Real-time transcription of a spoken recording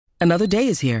Another day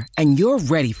is here, and you're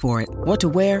ready for it. What to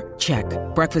wear? Check.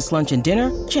 Breakfast, lunch, and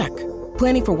dinner? Check.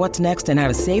 Planning for what's next and how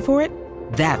to save for it?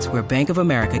 That's where Bank of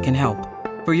America can help.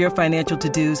 For your financial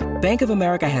to-dos, Bank of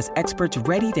America has experts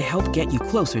ready to help get you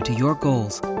closer to your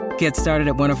goals. Get started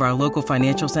at one of our local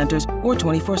financial centers or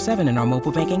 24/7 in our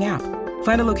mobile banking app.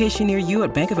 Find a location near you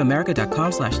at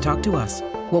bankofamerica.com/talktous.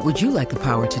 What would you like the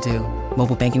power to do?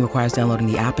 Mobile banking requires downloading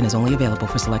the app and is only available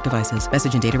for select devices.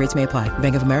 Message and data rates may apply.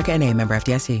 Bank of America N.A., member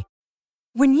FDIC.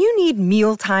 When you need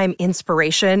mealtime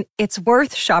inspiration, it's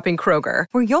worth shopping Kroger,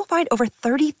 where you'll find over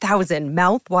 30,000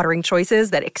 mouth-watering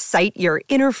choices that excite your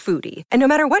inner foodie. And no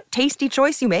matter what tasty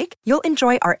choice you make, you'll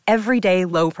enjoy our everyday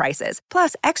low prices,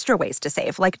 plus extra ways to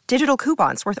save, like digital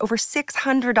coupons worth over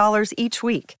 $600 each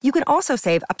week. You can also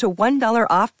save up to $1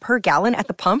 off per gallon at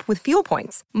the pump with fuel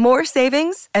points. More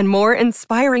savings and more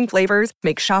inspiring flavors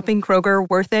make shopping Kroger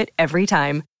worth it every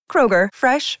time. Kroger,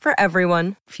 fresh for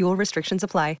everyone. Fuel restrictions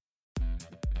apply.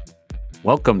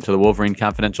 Welcome to the Wolverine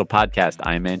Confidential Podcast.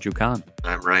 I am Andrew Kahn.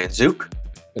 I'm Ryan Zook.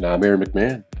 And I'm Aaron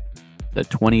McMahon. The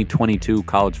 2022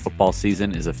 college football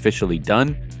season is officially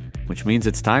done, which means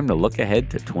it's time to look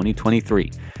ahead to 2023.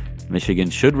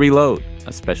 Michigan should reload,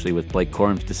 especially with Blake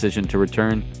Corum's decision to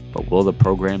return, but will the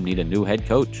program need a new head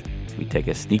coach? We take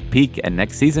a sneak peek at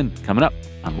next season coming up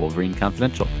on Wolverine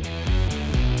Confidential.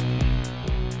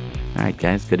 All right,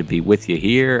 guys, good to be with you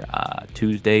here.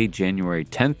 Tuesday, January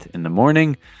 10th in the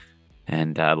morning.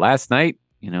 And last night,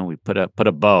 we put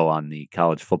a bow on the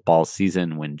college football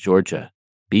season when Georgia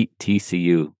beat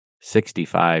TCU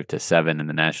 65-7 in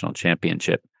the national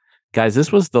championship. Guys, this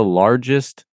was the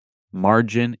largest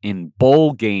margin in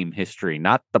bowl game history,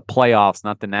 not the playoffs,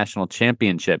 not the national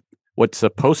championship. What's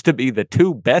supposed to be the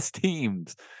two best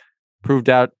teams proved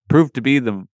to be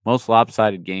the most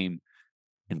lopsided game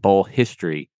in bowl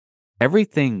history.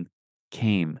 Everything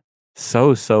came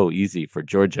so easy for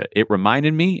Georgia. It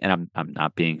reminded me, and I'm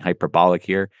not being hyperbolic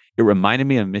here, it reminded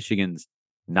me of Michigan's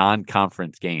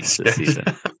non-conference games this season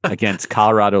against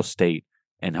Colorado State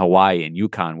and Hawaii and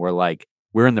UConn, where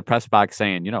we're in the press box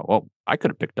saying, I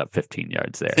could have picked up 15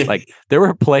 yards there. There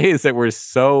were plays that were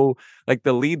so,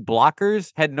 the lead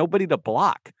blockers had nobody to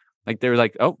block. They were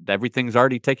everything's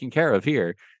already taken care of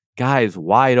here. Guys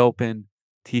wide open,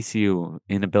 TCU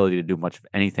inability to do much of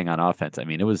anything on offense. I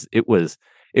mean, it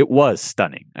was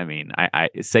stunning. I mean, I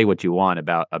say what you want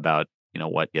about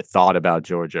what you thought about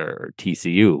Georgia or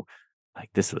TCU.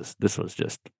 This was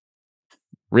just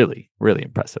really, really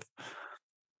impressive.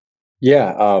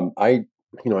 Yeah, my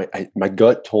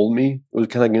gut told me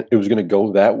it was going to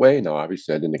go that way. Now,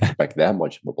 obviously, I didn't expect that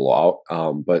much of a blowout.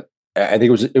 But I think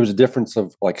it was a difference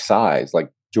of size.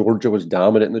 Georgia was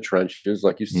dominant in the trenches,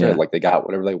 like you said. Yeah. They got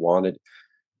whatever they wanted,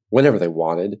 whenever they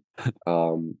wanted.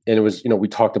 And it was, we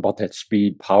talked about that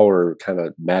speed power kind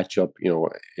of matchup,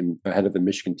 ahead of the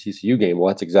Michigan TCU game. Well,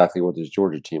 that's exactly what this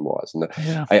Georgia team was. And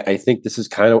I think this is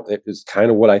kind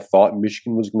of what I thought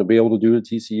Michigan was going to be able to do to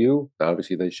TCU.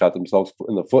 Obviously, they shot themselves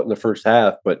in the foot in the first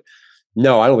half, but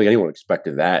no, I don't think anyone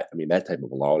expected that. I mean, that type of a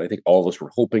blowout. I think all of us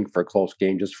were hoping for a close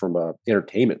game just from an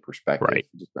entertainment perspective, right?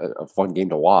 Just a fun game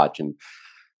to watch. And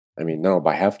I mean, no,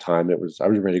 by halftime, I was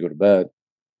ready to go to bed.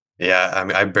 Yeah, I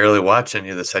mean, I barely watched any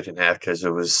of the second half because it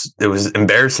was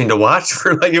embarrassing to watch.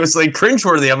 It was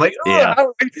cringeworthy. I'm like,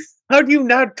 how do you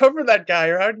not cover that guy,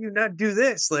 or how do you not do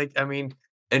this?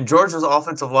 And Georgia's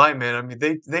offensive line, man. I mean,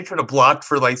 they could have blocked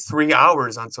for 3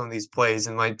 hours on some of these plays,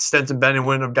 and Stetson Bennett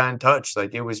wouldn't have gotten touched.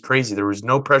 It was crazy. There was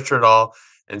no pressure at all,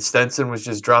 and Stetson was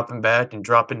just dropping back and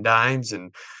dropping dimes,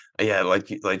 and yeah,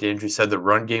 like Andrew said, the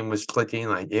run game was clicking.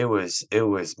 It was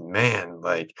man.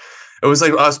 It was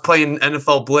like I was playing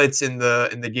NFL blitz in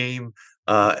the game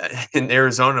in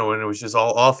Arizona when it was just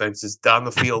all offense, just down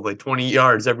the field 20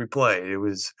 yards every play. It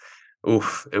was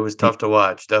tough to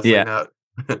watch. Definitely not.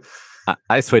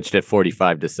 I switched at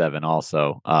 45-7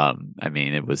 also. I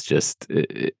mean, it was just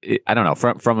I don't know,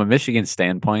 from a Michigan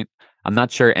standpoint, I'm not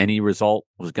sure any result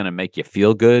was going to make you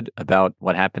feel good about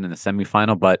what happened in the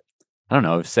semifinal, but I don't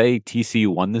know, if say TCU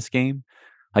won this game,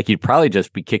 you'd probably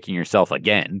just be kicking yourself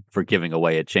again for giving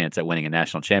away a chance at winning a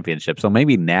national championship. So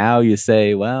maybe now you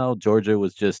say, well, Georgia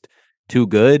was just too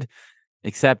good.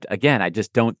 Except, again, I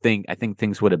think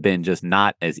things would have been just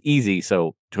not as easy.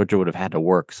 So Georgia would have had to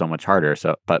work so much harder.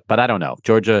 So, but I don't know.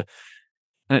 Georgia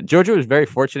was very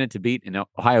fortunate to beat an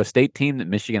Ohio State team that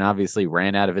Michigan obviously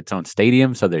ran out of its own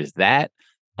stadium. So there's that.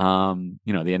 At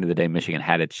the end of the day, Michigan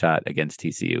had its shot against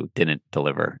TCU, didn't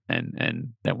deliver.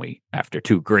 And then we, after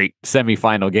two great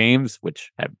semifinal games,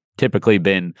 which have typically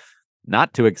been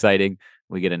not too exciting,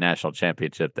 we get a national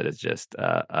championship that is just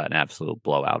an absolute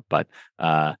blowout. But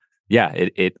yeah,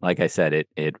 it like I said,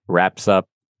 it wraps up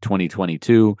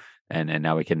 2022, and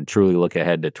now we can truly look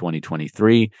ahead to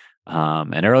 2023.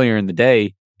 And earlier in the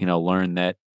day, learned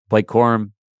that Blake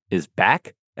Corum is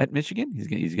back at Michigan. He's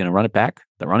going to run it back.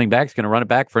 The running back's going to run it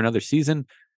back for another season.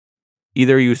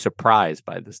 Either are you surprised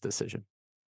by this decision?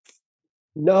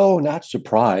 No, not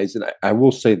surprised. And I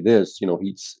will say this,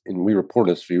 and we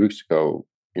reported this a few weeks ago,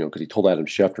 because he told Adam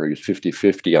Schefter he was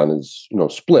 50-50 on his,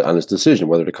 split on his decision,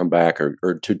 whether to come back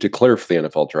or to declare for the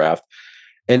NFL draft.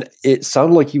 And it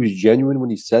sounded like he was genuine when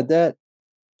he said that.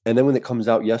 And then when it comes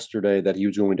out yesterday that he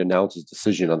was going to announce his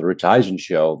decision on the Rich Eisen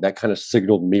show, that kind of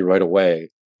signaled me right away,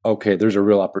 okay, there's a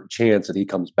real chance that he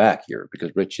comes back here,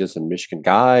 because Rich is a Michigan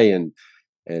guy, and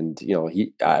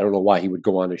I don't know why he would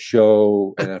go on a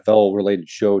show, an NFL related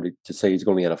show, to say he's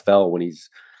going to the NFL when he's,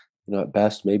 at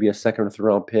best maybe a second or third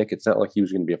round pick. It's not like he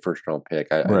was going to be a first round pick.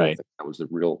 I don't think that was the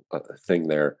real thing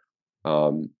there.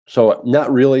 So not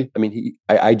really. I mean,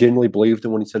 I genuinely believed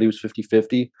him when he said he was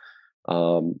 50-50.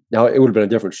 Now it would have been a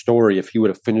different story if he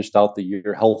would have finished out the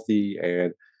year healthy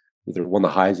and either won the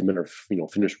Heisman or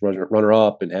finished runner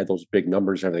up and had those big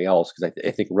numbers and everything else. Because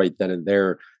I think right then and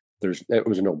there, it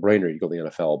was a no brainer. You go to the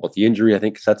NFL, but the injury I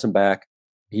think sets him back.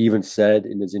 He even said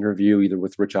in his interview, either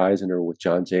with Rich Eisen or with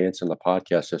John Jantz on the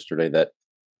podcast yesterday, that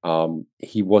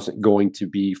he wasn't going to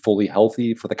be fully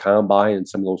healthy for the combine and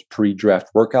some of those pre-draft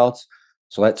workouts.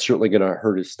 So that's certainly going to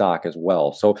hurt his stock as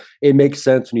well. So it makes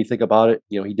sense when you think about it.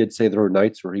 He did say there were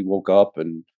nights where he woke up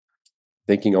and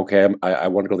thinking, okay, I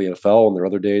want to go to the NFL. And there are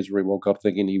other days where he woke up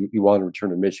thinking he wanted to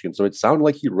return to Michigan. So it sounded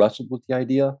like he wrestled with the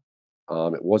idea.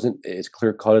 It wasn't as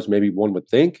clear cut as maybe one would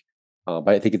think. But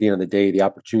I think at the end of the day, the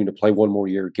opportunity to play one more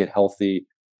year, get healthy,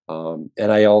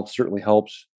 NIL certainly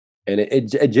helps. And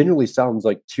it genuinely sounds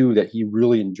like, too, that he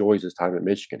really enjoys his time at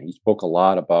Michigan. He spoke a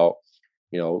lot about,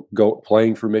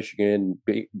 playing for Michigan,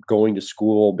 going to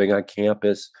school, being on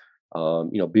campus,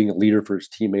 being a leader for his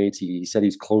teammates. He said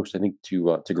he's close, I think,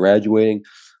 to graduating.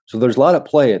 So there's a lot at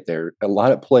play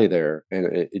there, and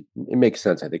it makes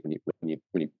sense, I think, when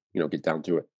you get down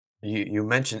to it. You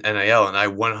mentioned NIL, and I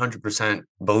 100%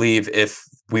 believe if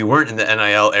we weren't in the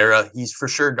NIL era, he's for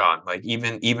sure gone. Like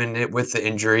even with the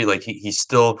injury, like he's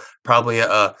still probably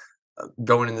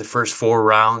going in the first 4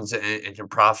 rounds and can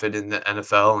profit in the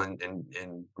NFL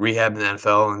and rehab in the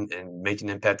NFL and make an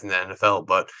impact in the NFL.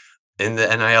 But in the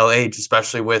NIL age,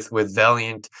 especially with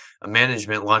Valiant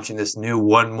Management launching this new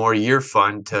 1 more year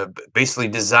fund to basically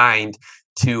designed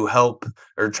to help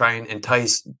or try and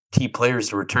entice key players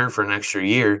to return for an extra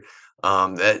year.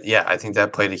 I think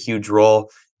that played a huge role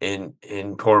in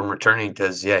Corum returning,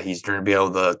 because he's going to be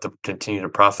able to continue to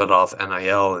profit off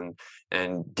NIL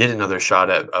and get another shot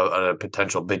at a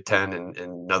potential Big Ten and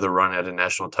another run at a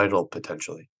national title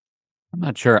potentially. I'm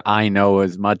not sure I know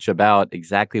as much about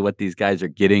exactly what these guys are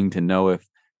getting to know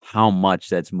how much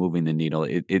that's moving the needle.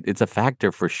 It's a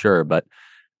factor for sure, but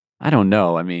I don't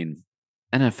know. I mean,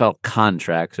 NFL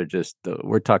contracts are just,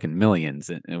 we're talking millions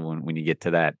when you get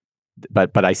to that.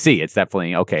 But I see it's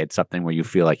definitely, okay, it's something where you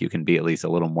feel like you can be at least a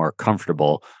little more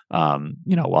comfortable,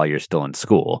 while you're still in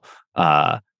school.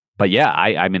 But yeah,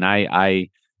 I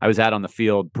was out on the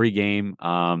field pregame,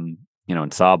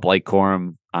 and saw Blake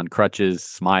Corum on crutches,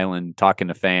 smiling, talking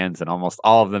to fans, and almost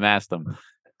all of them asked him,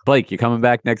 Blake, you coming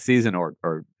back next season, or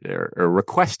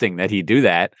requesting that he do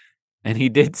that. And he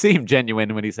did seem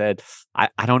genuine when he said,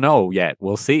 I don't know yet.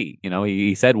 We'll see.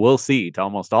 He said, we'll see to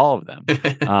almost all of them.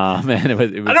 And it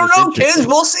was I don't know, kids.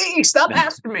 We'll see. Stop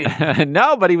asking me.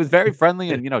 No, but he was very friendly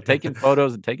and, taking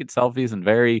photos and taking selfies and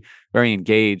very, very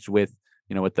engaged with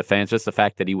the fans. Just the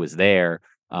fact that he was there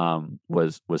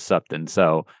was something.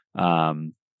 So,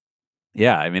 it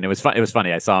was fun. It was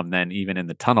funny. I saw him then even in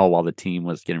the tunnel while the team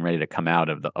was getting ready to come out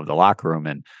of the locker room,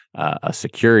 and a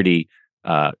security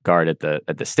guard at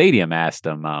the stadium asked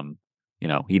him,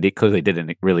 he clearly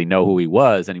didn't really know who he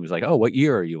was. And he was like, oh, what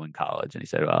year are you in college? And he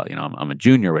said, well, I'm a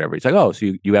junior or whatever. He's like, oh,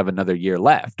 so you have another year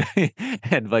left.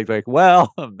 And like,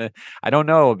 well, I don't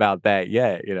know about that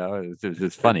yet. It was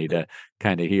just funny to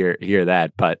kind of hear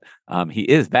that, but he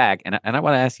is back. And I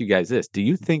want to ask you guys this. Do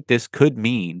you think this could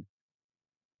mean,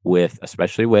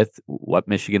 especially with what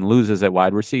Michigan loses at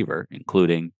wide receiver,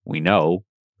 including, we know,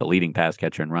 the leading pass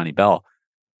catcher in Ronnie Bell,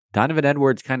 Donovan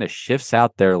Edwards kind of shifts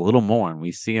out there a little more, and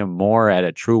we see him more at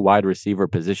a true wide receiver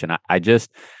position. I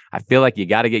feel like you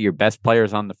got to get your best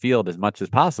players on the field as much as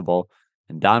possible.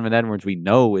 And Donovan Edwards, we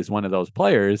know, is one of those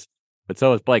players, but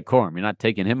so is Blake Corum. You're not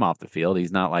taking him off the field.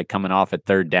 He's not like coming off at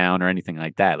third down or anything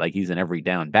like that. Like, he's an every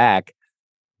down back.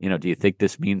 Do you think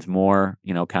this means more,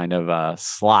 kind of a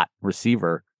slot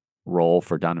receiver role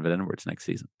for Donovan Edwards next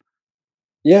season?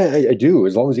 Yeah, I do.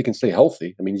 As long as he can stay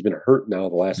healthy. I mean, he's been hurt now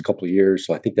the last couple of years,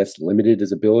 so I think that's limited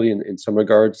his ability in some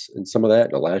regards. In some of that,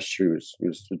 the last year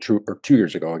was a true, or 2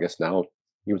 years ago, I guess now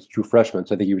he was a true freshman.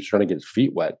 So I think he was trying to get his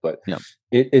feet wet. But Yeah.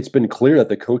 it's been clear that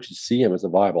the coaches see him as a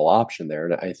viable option there,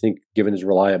 and I think given his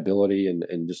reliability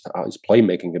and just his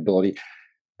playmaking ability,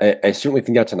 I certainly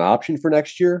think that's an option for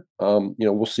next year.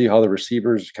 We'll see how the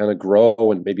receivers kind of grow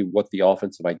and maybe what the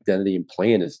offensive identity and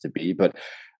plan is to be, but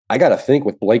I got to think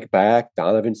with Blake back,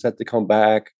 Donovan set to come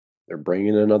back. They're bringing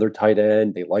in another tight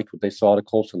end. They liked what they saw to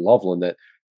Colson Loveland. That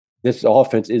this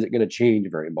offense isn't going to change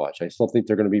very much. I still think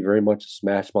they're going to be very much a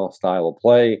smash mouth style of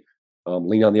play,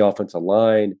 lean on the offensive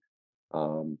line.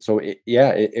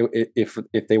 If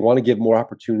they want to give more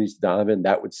opportunities to Donovan,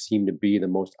 that would seem to be the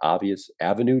most obvious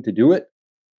avenue to do it.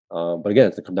 But again,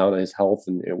 it's to come down to his health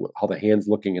and how the hand's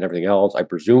looking and everything else. I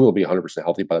presume he'll be 100%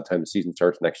 healthy by the time the season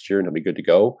starts next year, and he'll be good to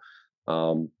go.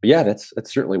 But yeah, that's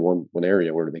certainly one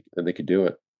area where they could do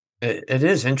it. It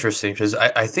is interesting because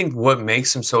I think what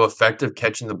makes him so effective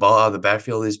catching the ball out of the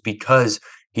backfield is because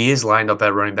he is lined up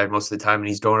at running back most of the time, and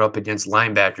he's going up against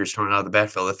linebackers coming out of the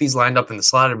backfield. If he's lined up in the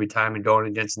slot every time and going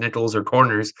against nickels or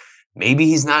corners, maybe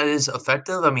he's not as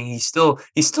effective. I mean, he's still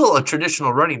a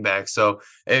traditional running back. So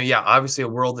yeah, obviously a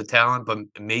world of talent, but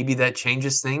maybe that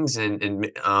changes things. It's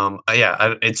going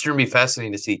to be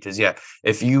fascinating to see because yeah,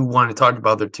 if you want to talk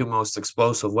about the two most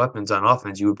explosive weapons on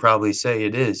offense, you would probably say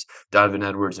it is Donovan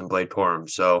Edwards and Blake Corum.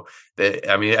 So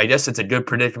I guess it's a good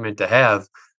predicament to have.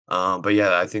 But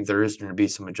yeah, I think there is going to be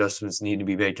some adjustments need to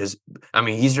be made because I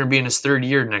mean he's going to be in his third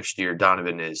year next year.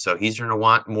 Donovan is, so he's going to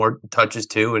want more touches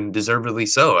too, and deservedly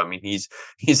so. I mean he's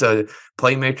a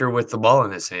playmaker with the ball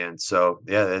in his hand. So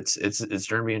yeah, it's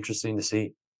going to be interesting to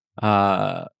see.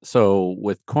 So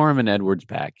with Corum and Edwards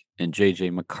back and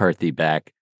JJ McCarthy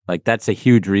back, like that's a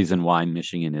huge reason why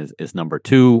Michigan is number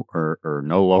 2 or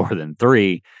no lower than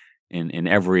 3 in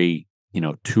every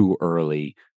too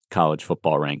early college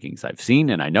football rankings I've seen.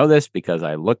 And I know this because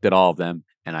I looked at all of them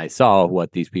and I saw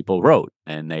what these people wrote,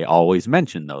 and they always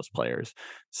mention those players.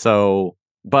 So,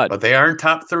 but they aren't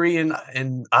top 3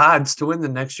 in odds to win the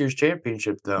next year's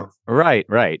championship, though. Right.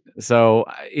 So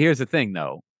here's the thing,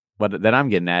 though. What that I'm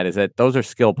getting at is that those are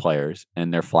skill players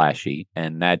and they're flashy,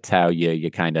 and that's how you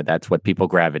kind of that's what people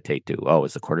gravitate to. Oh,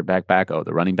 is the quarterback back? Oh,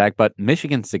 the running back. But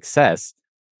Michigan's success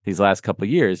these last couple of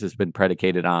years has been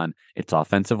predicated on its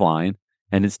offensive line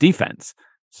and its defense.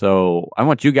 So I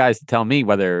want you guys to tell me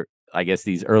whether I guess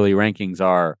these early rankings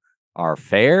are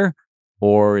fair,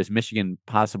 or is Michigan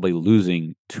possibly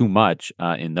losing too much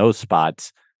in those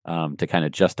spots to kind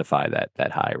of justify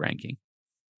that high ranking?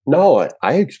 No,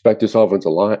 I expect this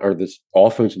offensive line or this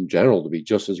offense in general to be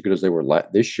just as good as they were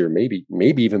this year,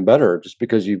 maybe even better, just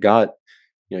because you've got,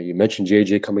 you mentioned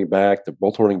JJ coming back,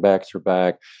 both running backs are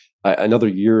back. Another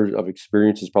year of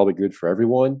experience is probably good for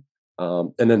everyone.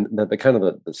 And then the kind of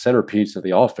the centerpiece of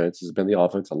the offense has been the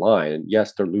offensive line. And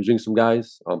yes, they're losing some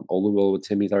guys.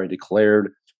 Oluwatimi's already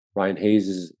declared. Ryan Hayes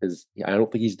is I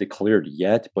don't think he's declared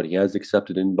yet, but he has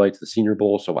accepted invites to the Senior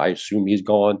Bowl, so I assume he's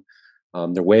gone.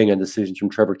 They're weighing on decisions from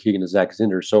Trevor Keegan and Zach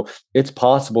Zinder. So it's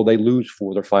possible they lose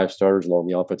 4 of their 5 starters along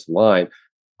the offensive line.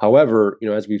 However,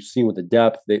 as we've seen with the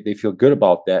depth, they feel good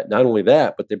about that. Not only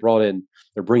that, but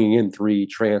they're bringing in 3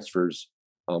 transfers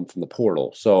from the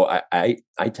portal. So I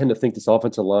tend to think this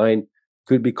offensive line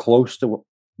could be close to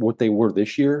what they were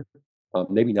this year.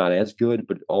 Maybe not as good,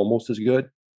 but almost as good.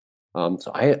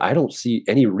 So I don't see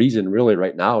any reason really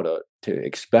right now to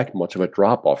expect much of a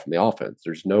drop off from the offense.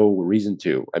 There's no reason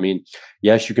to. I mean,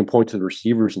 yes, you can point to the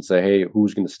receivers and say, hey,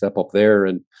 who's going to step up there?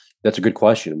 And that's a good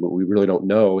question, but we really don't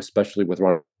know, especially with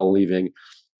Ronald leaving.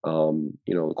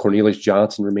 Cornelius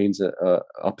Johnson remains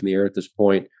up in the air at this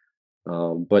point.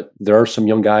 But there are some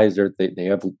young guys there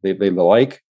they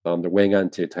like. They're weighing on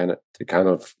to kind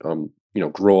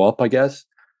of grow up, I guess.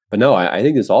 But no, I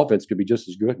think this offense could be just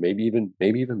as good, maybe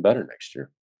even better next year.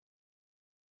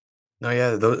 No,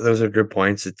 yeah, those are good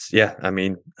points. I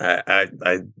mean,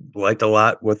 I liked a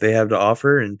lot what they have to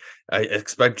offer, and I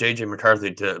expect JJ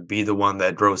McCarthy to be the one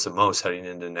that grows the most heading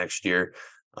into next year.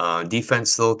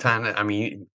 Defense still kind of, I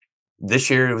mean, this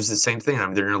year it was the same thing. I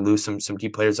mean, they're going to lose some key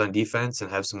players on defense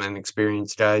and have some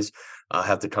inexperienced guys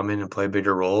have to come in and play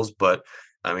bigger roles. But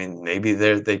I mean, maybe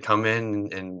they come in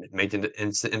and make an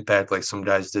instant impact like some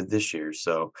guys did this year.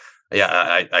 So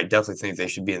yeah, I definitely think they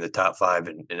should be in the top 5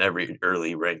 in every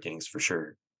early rankings for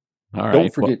sure. All right.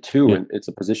 Don't forget too, and it's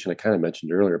a position I kind of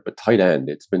mentioned earlier, but tight end.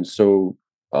 It's been so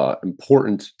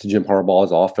important to Jim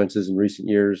Harbaugh's offenses in recent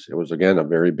years. It was again a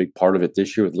very big part of it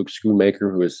this year with Luke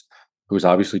Schoonmaker, who is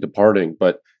obviously departing.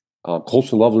 But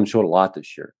Colson Loveland showed a lot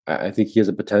this year. I think he has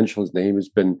a potential. His name has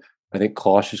been I think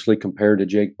cautiously compared to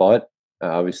Jake Butt.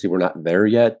 Obviously, we're not there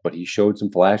yet, but he showed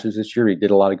some flashes this year. He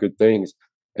did a lot of good things,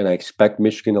 and I expect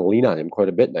Michigan to lean on him quite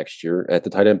a bit next year at the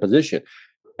tight end position.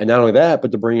 And not only that,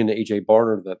 but to bring in AJ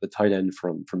Barner, the tight end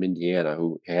from Indiana,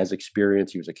 who has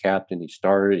experience. He was a captain. He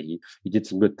started. He did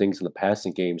some good things in the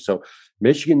passing game. So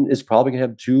Michigan is probably going to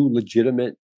have two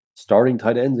legitimate starting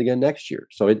tight ends again next year.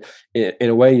 So in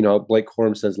a way, Blake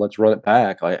Corum says, let's run it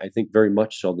back. I think very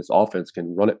much so this offense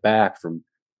can run it back from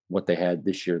what they had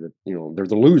this year. That they're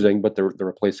losing, but they're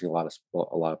replacing a lot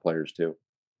of players too.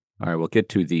 All right, we'll get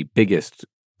to the biggest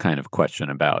kind of question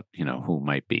about who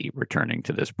might be returning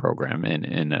to this program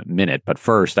in a minute. But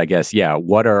first, I guess,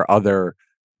 what are other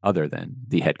than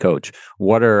the head coach?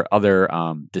 What are other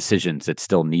decisions that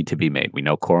still need to be made? We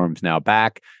know Corum's now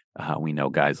back. We know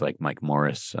guys like Mike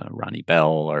Morris, Ronnie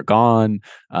Bell are gone.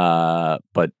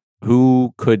 But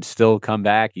who could still come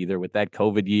back either with that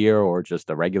COVID year or just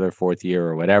a regular fourth year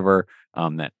or whatever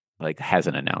that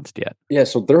hasn't announced yet? Yeah,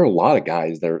 so there are a lot of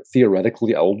guys that are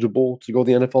theoretically eligible to go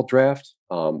to the NFL draft.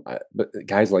 But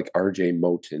guys like RJ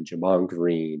Moten, Jamon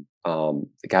Green,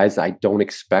 the guys that I don't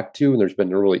expect to, and there's been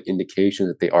no really indication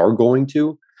that they are going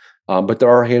to. But there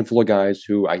are a handful of guys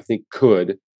who I think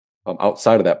could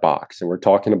outside of that box. And we're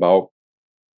talking about,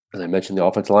 as I mentioned, the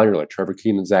offensive line earlier, Trevor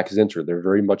Keane and Zach Zinter. They're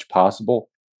very much possible.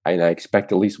 And I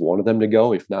expect at least one of them to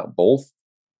go, if not both.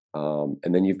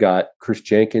 And then you've got Chris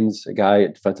Jenkins, a guy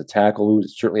at defensive tackle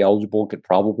who's certainly eligible, could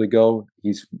probably go.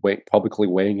 He's publicly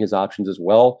weighing his options as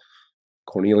well.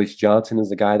 Cornelius Johnson is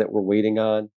the guy that we're waiting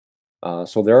on.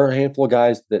 So there are a handful of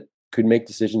guys that could make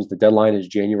decisions. The deadline is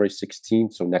January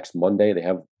 16th, so next Monday. They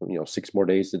have 6 more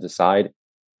days to decide.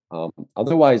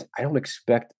 Otherwise, I don't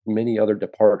expect many other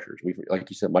departures. Like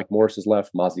you said, Mike Morris has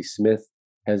left. Mozzie Smith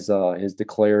has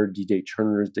declared. DJ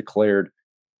Turner has declared.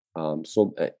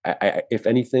 So if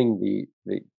anything,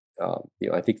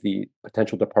 I think the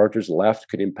potential departures left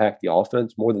could impact the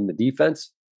offense more than the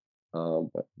defense. But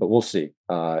we'll see.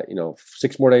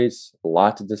 6 more days, a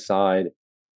lot to decide.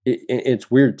 It's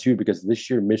weird too because this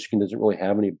year Michigan doesn't really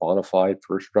have any bona fide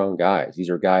first round guys. These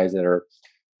are guys that are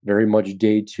very much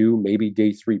day 2, maybe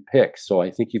day 3 picks. So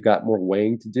I think you've got more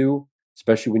weighing to do,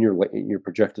 especially when you're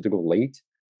projected to go late.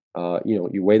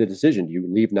 You weigh the decision. Do you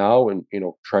leave now and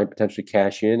try and potentially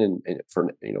cash in and for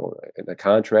in a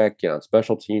contract, get on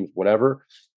special teams, whatever,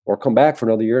 or come back for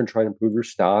another year and try and improve your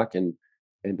stock and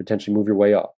potentially move your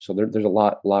way up. So there's a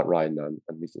lot riding on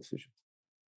these decisions.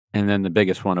 And then the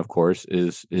biggest one, of course,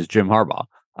 is Jim Harbaugh.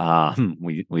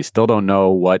 We still don't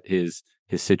know what his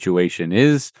situation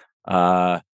is.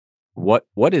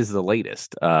 What is the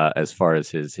latest as far as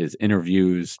his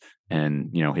interviews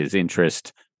and his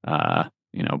interest?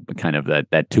 Kind of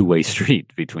that two-way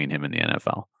street between him and the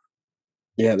NFL.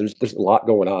 Yeah, there's a lot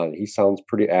going on. He sounds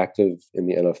pretty active in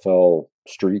the NFL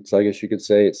streets, I guess you could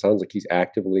say. It sounds like he's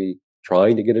actively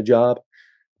trying to get a job.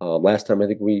 Last time I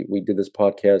think we did this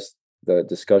podcast, the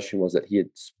discussion was that he had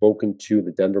spoken to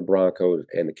the Denver Broncos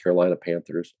and the Carolina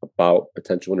Panthers about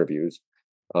potential interviews.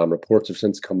 Reports have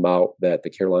since come out that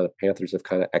the Carolina Panthers have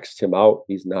kind of X'd him out.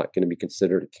 He's not going to be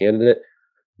considered a candidate.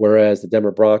 Whereas the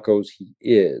Denver Broncos, he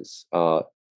is.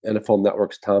 NFL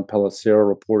Network's Tom Pelissero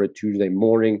reported Tuesday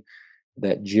morning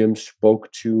that Jim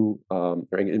spoke to, or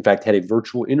in fact, had a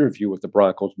virtual interview with the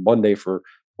Broncos Monday for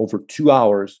over 2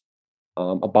 hours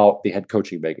about the head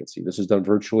coaching vacancy. This is done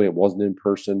virtually. It wasn't in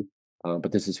person,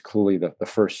 but this is clearly the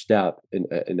first step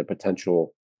in a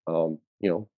potential,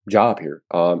 job here.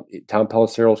 Tom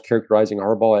Pelissero is characterizing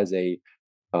Harbaugh as a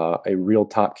real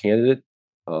top candidate.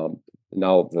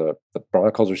 Now the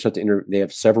Broncos are set to they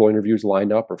have several interviews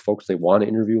lined up, or folks they want to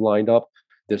interview lined up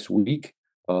this week.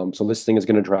 So this thing is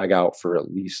going to drag out for at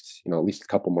least a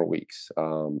couple more weeks.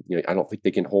 I don't think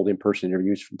they can hold in-person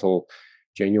interviews until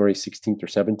January 16th or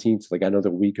 17th. So they got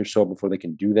another week or so before they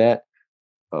can do that.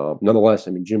 Nonetheless,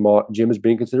 I mean, Jim is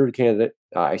being considered a candidate.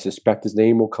 I suspect his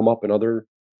name will come up in other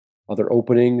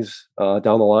openings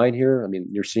down the line here. I mean,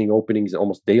 you're seeing openings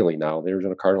almost daily now. The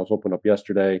Arizona Cardinals opened up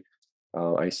yesterday.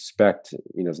 I suspect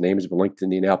his name has been linked to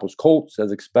Indianapolis Colts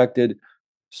as expected.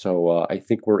 So I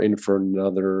think we're in for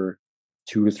another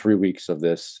 2 to 3 weeks of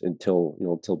this until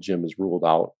Jim is ruled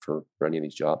out for any of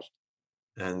these jobs.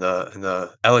 And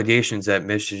the allegations that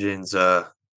Michigan's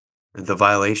the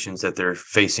violations that they're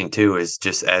facing too is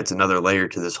just adds another layer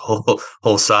to this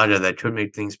whole saga that could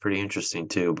make things pretty interesting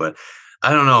too. But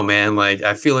I don't know, man. Like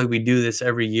I feel like we do this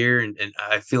every year, and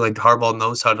I feel like Harbaugh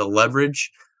knows how to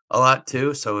leverage a lot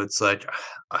too. So it's like,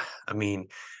 I mean,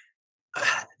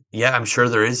 yeah, I'm sure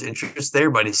there is interest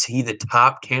there, but is he the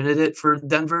top candidate for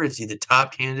Denver? Is he the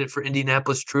top candidate for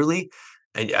Indianapolis truly?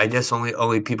 I guess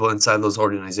only people inside those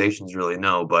organizations really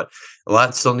know, but a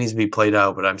lot still needs to be played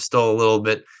out. But I'm still a little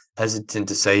bit hesitant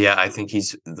to say, yeah, I think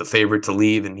he's the favorite to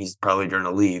leave, and he's probably going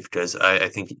to leave because I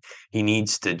think he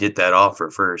needs to get that offer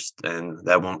first, and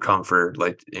that won't come for,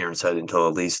 like Aaron said, until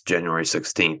at least January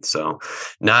 16th. So,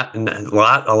 not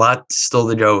a lot still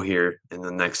to go here in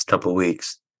the next couple of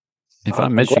weeks. If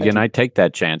I'm Michigan, I take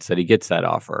that chance that he gets that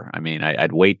offer. I mean,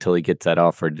 I'd wait till he gets that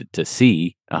offer to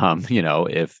see,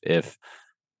 if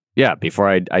yeah, before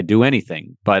I do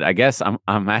anything. But I guess I'm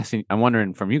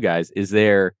wondering from you guys, is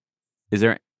he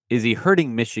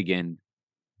hurting Michigan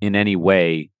in any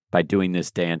way by doing this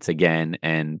dance again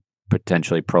and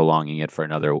potentially prolonging it for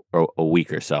another a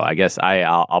week or so? I guess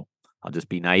I'll just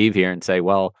be naive here and say,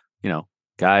 well, many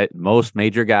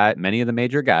of the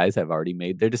major guys have already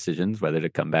made their decisions whether to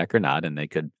come back or not, and they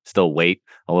could still wait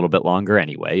a little bit longer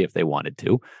anyway if they wanted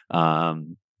to.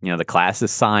 The class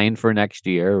is signed for next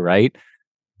year, right?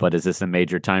 But is this a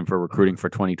major time for recruiting for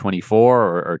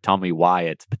 2024, or tell me why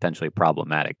it's potentially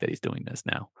problematic that he's doing this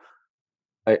now?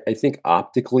 I think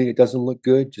optically it doesn't look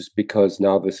good just because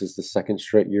now this is the second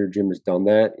straight year Jim has done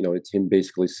that. It's him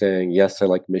basically saying, yes, I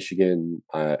like Michigan.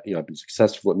 I've been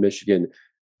successful at Michigan,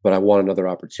 but I want another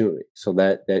opportunity. So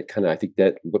that kind of, I think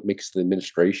that what makes the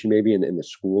administration maybe and the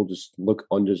school just look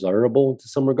undesirable to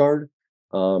some regard.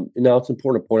 And now it's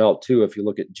important to point out too, if you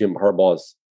look at Jim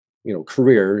Harbaugh's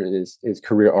career and his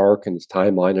career arc and his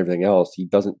timeline and everything else, he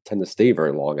doesn't tend to stay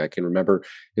very long. I can remember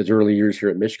his early years here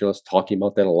at Michigan, us talking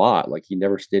about that a lot. Like he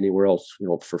never stayed anywhere else,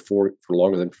 for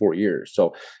longer than 4 years.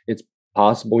 So it's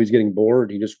possible he's getting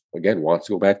bored. He just, again, wants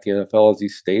to go back to the NFL as he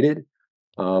stated.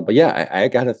 But yeah, I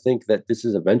got to think that this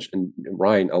is eventually, and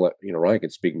Ryan, Ryan can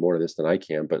speak more to this than I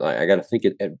can, but I got to think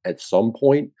at some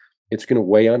point it's going to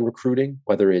weigh on recruiting,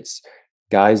 whether it's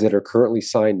guys that are currently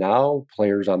signed now,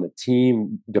 players on the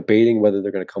team debating whether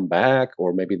they're going to come back,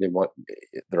 or maybe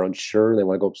they're unsure, they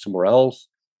want to go somewhere else.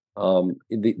 I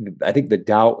think the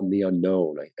doubt and the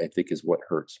unknown, I think, is what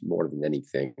hurts more than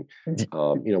anything.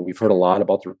 We've heard a lot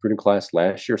about the recruiting class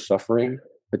last year suffering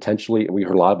potentially. We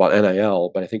heard a lot about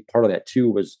NIL, but I think part of that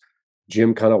too was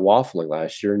Jim kind of waffling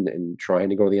last year and trying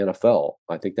to go to the NFL.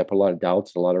 I think that put a lot of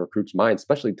doubts in a lot of recruits' minds,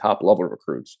 especially top level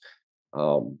recruits.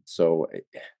 So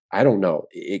I don't know.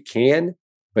 It can,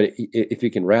 but if you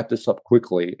can wrap this up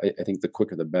quickly, I think the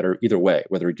quicker the better. Either way,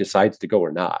 whether he decides to go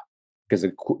or not, because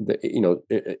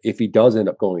if he does end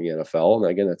up going to the NFL, and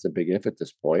again that's a big if at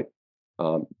this point,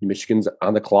 Michigan's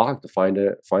on the clock to find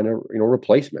a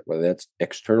replacement, whether that's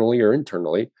externally or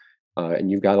internally, and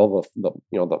you've got all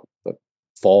the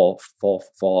fall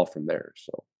from there.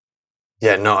 So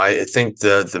yeah, no, I think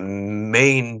the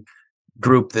main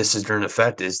group this is going to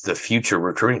affect is the future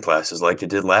recruiting classes, like it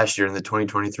did last year in the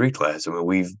 2023 class. I mean,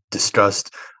 we've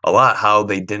discussed a lot how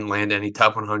they didn't land any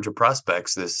top 100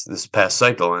 prospects this past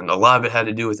cycle, and a lot of it had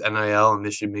to do with NIL and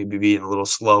Michigan maybe being a little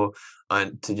slow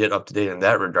to get up to date in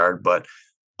that regard. But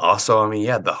also, I mean,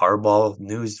 yeah, the Harbaugh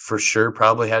news for sure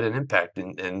probably had an impact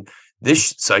in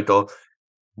this cycle.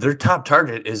 Their top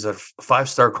target is a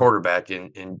 5-star quarterback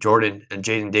in Jordan and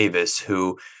Jaden Davis,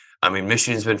 who, I mean,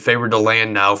 Michigan's been favored to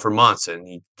land now for months,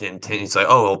 and he's like,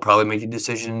 oh, he'll probably make a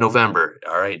decision in November.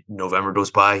 All right, November goes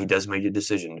by, he does make a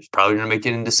decision. He's probably going to make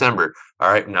it in December.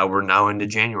 All right, now we're now into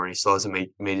January, he still hasn't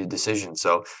made a decision.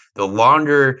 So the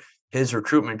longer his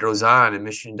recruitment goes on and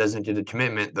Michigan doesn't get a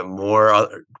commitment, the more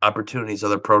other opportunities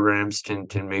other programs can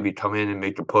maybe come in and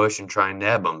make a push and try and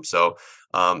nab them. So,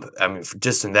 I mean,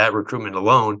 just in that recruitment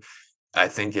alone, I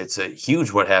think it's a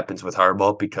huge what happens with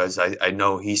Harbaugh, because I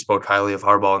know he spoke highly of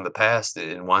Harbaugh in the past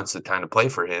and wants to kind of play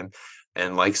for him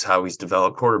and likes how he's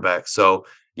developed quarterbacks. So,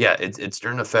 yeah, it's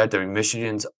during the fact. I mean,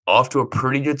 Michigan's off to a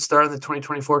pretty good start in the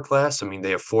 2024 class. I mean,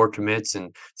 they have 4 commits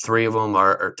and 3 of them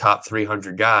are top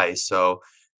 300 guys. So,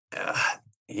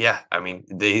 yeah, I mean,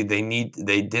 they had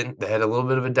a little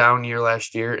bit of a down year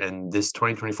last year, and this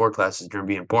 2024 class is going to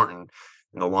be important.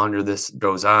 And the longer this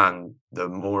goes on, the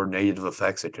more negative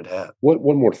effects it could have.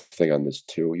 One more thing on this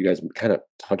too. You guys kind of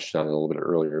touched on it a little bit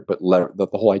earlier, but the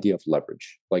whole idea of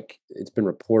leverage. Like, it's been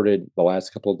reported the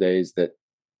last couple of days that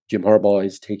Jim Harbaugh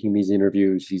is taking these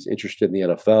interviews. He's interested in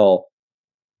the NFL,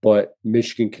 but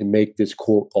Michigan can make this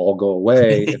quote all go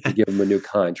away if they give him a new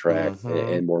contract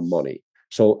and more money.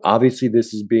 So obviously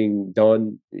this is being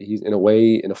done. He's in a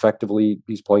way, and effectively,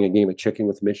 he's playing a game of chicken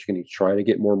with Michigan. He's trying to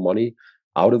get more money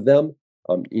out of them.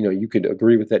 You could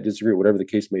agree with that, disagree, whatever the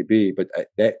case may be, but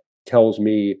that tells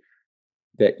me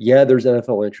that, yeah, there's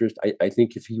NFL interest. I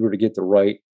think if he were to get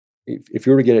if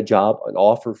you were to get a job, an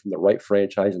offer from the right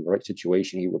franchise in the right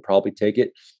situation, he would probably take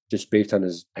it, just based on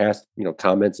his past,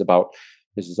 comments about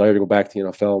his desire to go back to the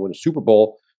NFL and win a Super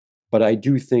Bowl. But I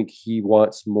do think he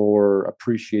wants more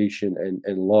appreciation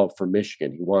and love for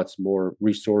Michigan. He wants more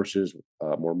resources,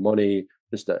 more money,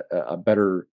 just a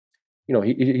better,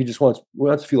 he just wants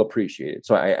to feel appreciated.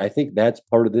 So I think that's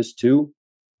part of this too.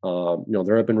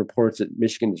 There have been reports that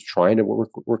Michigan is trying to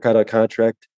work out a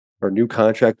contract or a new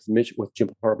contract with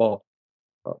Jim Harbaugh.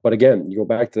 But again, you go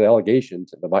back to the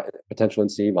allegations, the potential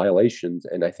NCAA violations,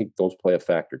 and I think those play a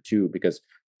factor too, because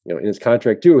in his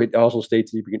contract too, it also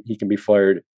states he can be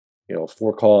fired,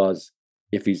 for cause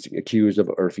if he's accused of,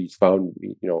 or if he's found,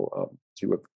 to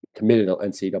have committed an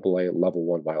NCAA level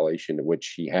 1 violation,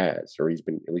 which he has, or he's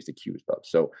been at least accused of.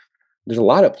 So there's a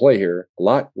lot at play here.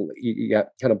 You got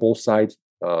kind of both sides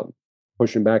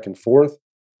pushing back and forth.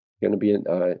 It's going to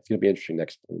be interesting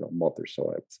next month or so,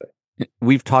 I would say.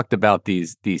 We've talked about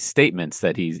these statements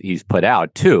that he's put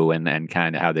out too, and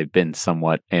kind of how they've been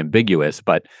somewhat ambiguous.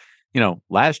 But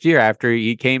last year after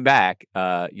he came back,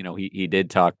 he did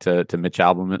talk to Mitch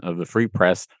Albom of the Free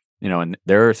Press, and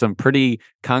there are some pretty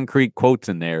concrete quotes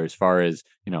in there as far as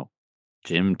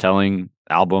Jim telling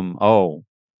Albom, "Oh,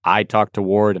 I talked to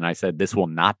Ward and I said this will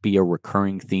not be a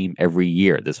recurring theme every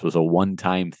year. This was a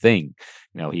one-time thing."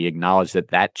 He acknowledged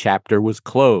that chapter was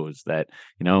closed, that,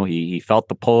 he felt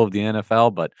the pull of the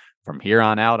NFL, but from here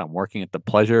on out, I'm working at the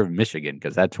pleasure of Michigan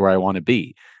because that's where I want to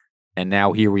be. And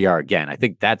now here we are again. I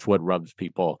think that's what rubs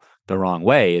people the wrong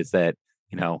way, is that,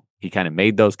 he kind of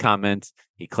made those comments.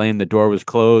 He claimed the door was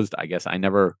closed. I guess I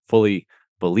never fully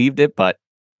believed it, but,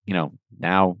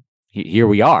 now here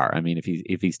we are. I mean,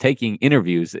 if he's taking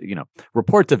interviews,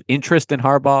 reports of interest in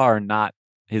Harbaugh are not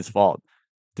his fault.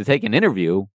 To take an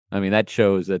interview, I mean, that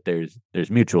shows that there's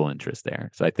mutual interest there.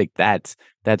 So I think that's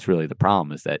really the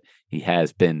problem, is that he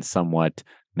has been somewhat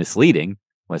misleading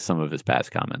with some of his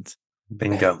past comments.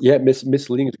 Bingo. Yeah,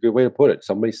 misleading is a good way to put it.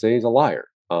 Somebody say he's a liar.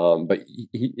 But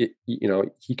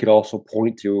he could also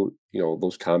point to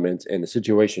those comments and the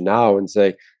situation now and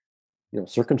say,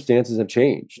 circumstances have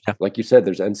changed. Yeah. Like you said,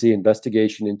 there's NCAA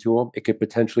investigation into him. It could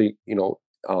potentially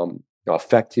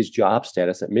affect his job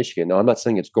status at Michigan. Now, I'm not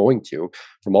saying it's going to.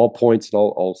 From all points and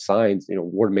all signs,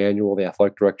 Ward Manuel, the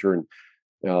athletic director, and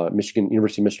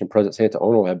University of Michigan President Santa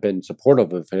Ono have been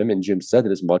supportive of him, and Jim said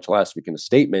it as much last week in a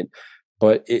statement.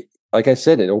 But like I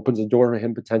said, it opens the door to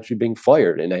him potentially being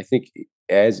fired. And I think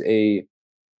as a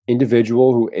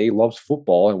individual who loves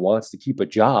football and wants to keep a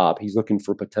job, he's looking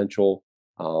for potential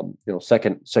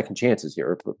second chances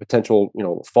here, or potential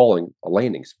falling a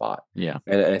landing spot. Yeah.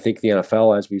 And I think the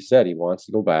NFL, as we said, he wants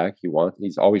to go back.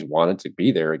 He's always wanted to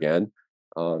be there again.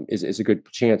 Is a good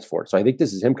chance for it. So I think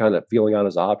this is him kind of feeling out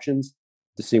his options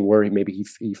to see where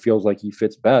he feels like he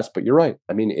fits best. But you're right.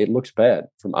 I mean, it looks bad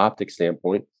from optics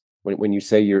standpoint when you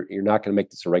say you're not going to make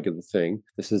this a regular thing.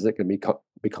 This isn't going to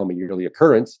become a yearly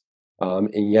occurrence,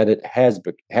 and yet it has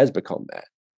become that.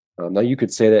 Now you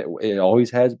could say that it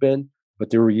always has been, but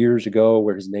there were years ago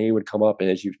where his name would come up, and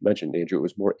as you mentioned, Andrew, it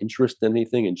was more interest than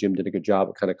anything, and Jim did a good job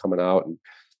of kind of coming out and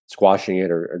squashing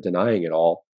it or denying it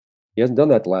all. He hasn't done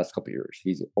that the last couple of years.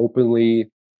 He's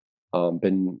openly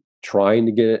been trying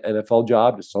to get an NFL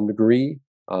job to some degree,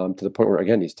 to the point where,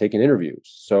 again, he's taking interviews.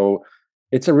 So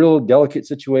it's a real delicate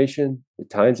situation. The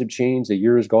times have changed. The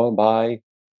year has gone by.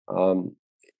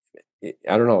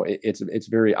 I don't know. It's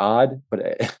very odd, but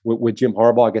with Jim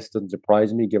Harbaugh, I guess it doesn't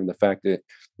surprise me, given the fact that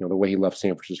the way he left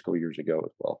San Francisco years ago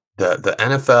as well. The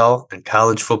NFL and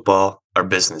college football are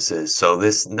businesses, so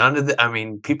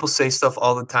people say stuff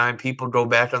all the time. People go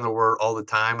back on the word all the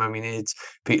time. I mean,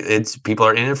 it's people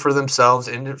are in it for themselves,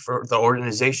 in it for the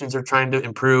organizations are trying to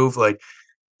improve. Like,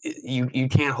 you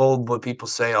can't hold what people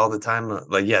say all the time.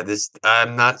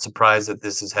 I'm not surprised that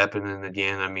this is happening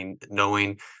again. I mean,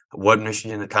 knowing what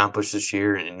Michigan accomplished this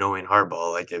year and knowing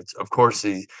Harbaugh, of course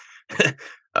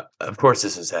of course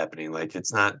this is happening. Like,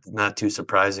 it's not too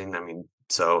surprising. I mean,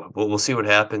 so we'll see what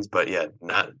happens, but yeah,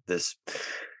 not this.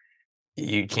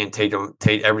 You can't take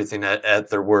everything at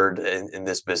their word in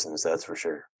this business. That's for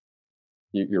sure.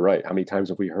 You're right. How many times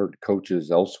have we heard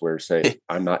coaches elsewhere say,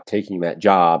 "I'm not taking that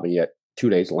job," and yet 2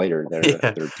 days later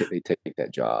they take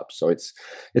that job? So it's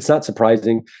not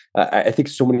surprising. I think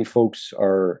so many folks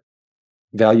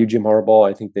value Jim Harbaugh.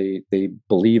 I think they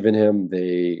believe in him.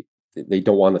 They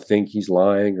don't want to think he's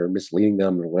lying or misleading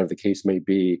them, or whatever the case may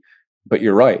be. But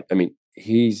you're right. I mean,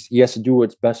 he has to do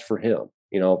what's best for him.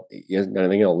 He hasn't done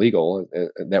anything illegal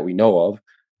that we know of.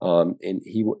 And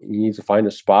he needs to find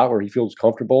a spot where he feels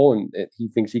comfortable and he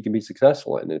thinks he can be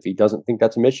successful in. And if he doesn't think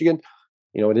that's Michigan,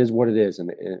 it is what it is,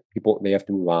 and people, they have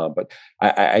to move on. But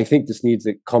I think this needs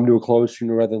to come to a close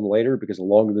sooner rather than later, because the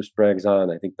longer this drags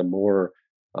on, I think the more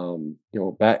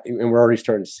Back, and we're already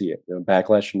starting to see it.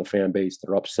 Backlash from the fan base.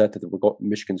 They're upset that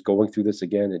Michigan's going through this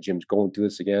again, and Jim's going through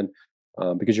this again.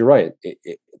 Because you're right,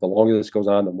 the longer this goes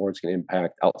on, the more it's going to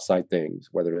impact outside things,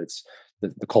 whether it's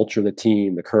the culture of the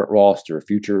team, the current roster,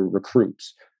 future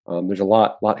recruits. There's a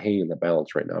lot hanging in the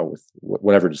balance right now with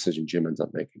whatever decision Jim ends up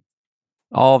making.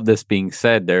 All of this being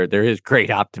said, there is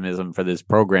great optimism for this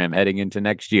program heading into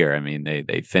next year. I mean,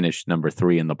 they finished number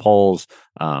 3 in the polls.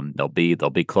 They'll be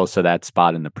close to that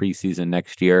spot in the preseason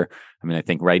next year. I mean, I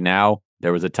think right now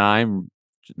there was a time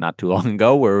not too long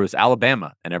ago where it was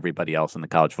Alabama and everybody else in the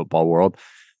college football world.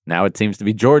 Now it seems to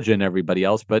be Georgia and everybody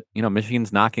else, but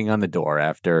Michigan's knocking on the door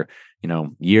after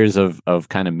years of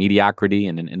kind of mediocrity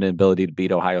and an inability to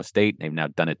beat Ohio State. They've now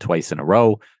done it twice in a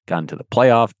row, gone to the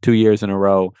playoff 2 years in a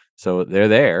row. So they're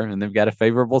there, and they've got a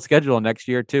favorable schedule next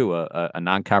year too, a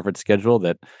non-conference schedule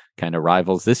that kind of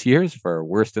rivals this year's for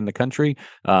worst in the country.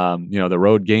 The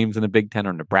road games in the Big Ten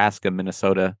are Nebraska,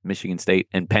 Minnesota, Michigan State,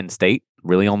 and Penn State.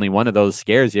 Really only one of those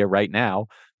scares you right now.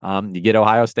 You get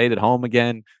Ohio State at home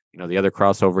again. The other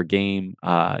crossover game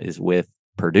is with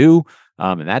Purdue,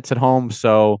 and that's at home.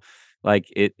 So like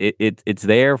it's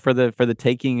there for the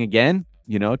taking again,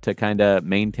 to kind of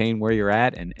maintain where you're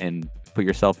at and put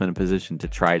yourself in a position to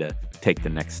try to take the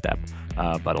next step.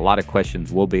 But a lot of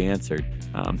questions will be answered,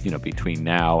 between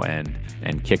now and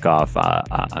kickoff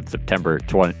on September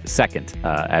 22nd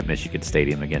at Michigan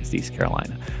Stadium against East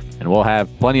Carolina. And we'll have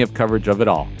plenty of coverage of it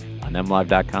all on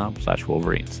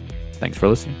mlive.com/Wolverines. Thanks for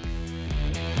listening.